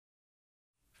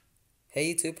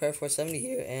Hey YouTube, Par470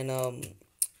 here,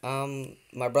 and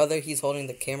my brother, he's holding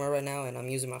the camera right now, and I'm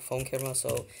using my phone camera,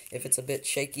 so if it's a bit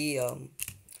shaky,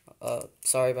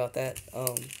 sorry about that.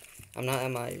 I'm not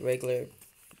at my regular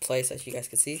place, as you guys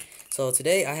can see. So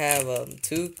today I have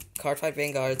two Cardfight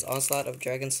Vanguards Onslaught of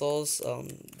Dragon Souls,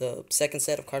 the second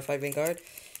set of Cardfight Vanguard.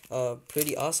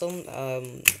 Pretty awesome.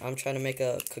 I'm trying to make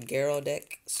a Kagero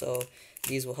deck, so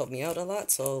these will help me out a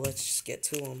lot. So let's just get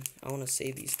to them. I want to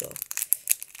save these though.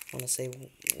 I want to say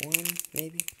one,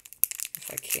 maybe, if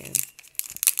I can.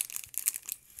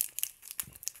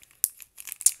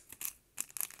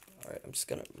 Alright, I'm just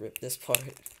gonna rip this part.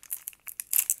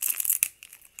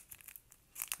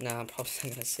 Nah, I'm probably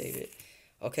not gonna save it.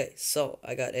 Okay, so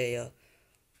I got a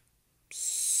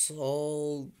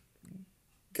Soul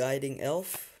Guiding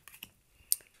Elf,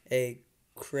 a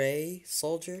Cray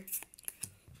Soldier,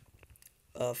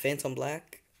 a Phantom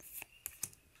Black,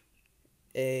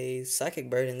 a Psychic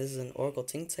Bird, and this is an Oracle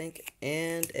Think Tank,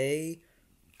 and a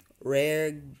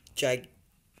rare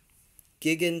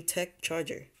Gigantech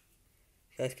Charger.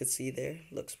 You guys can see there,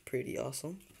 looks pretty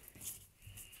awesome.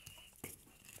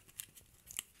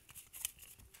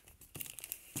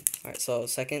 Alright, so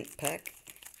second pack.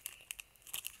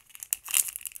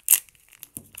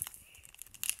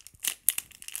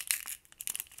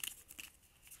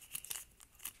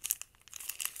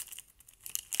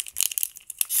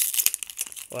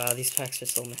 Wow, these packs are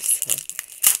so messed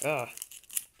up. Ah.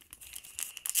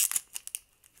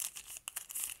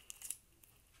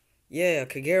 Yeah,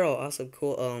 Kagero, awesome,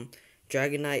 cool.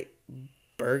 Dragonite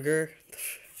Burger.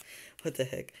 What the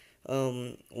heck?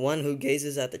 One who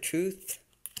gazes at the truth.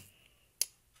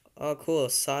 Oh, cool.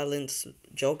 Silence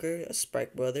Joker, a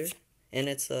Sprite Brother, and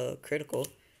it's a critical.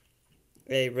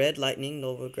 A Red Lightning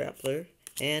Nova Grappler,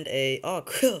 and a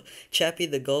cool Chappie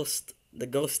the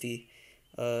Ghosty.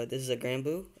 This is a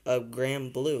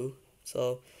Grand Blue.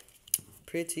 So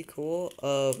pretty cool.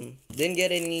 Didn't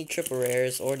get any triple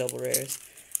rares or double rares.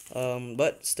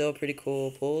 But still pretty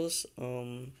cool pulls.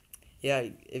 Yeah.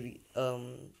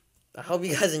 I hope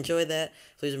you guys enjoyed that.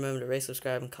 Please remember to rate,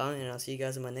 subscribe, and comment, and I'll see you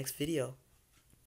guys in my next video.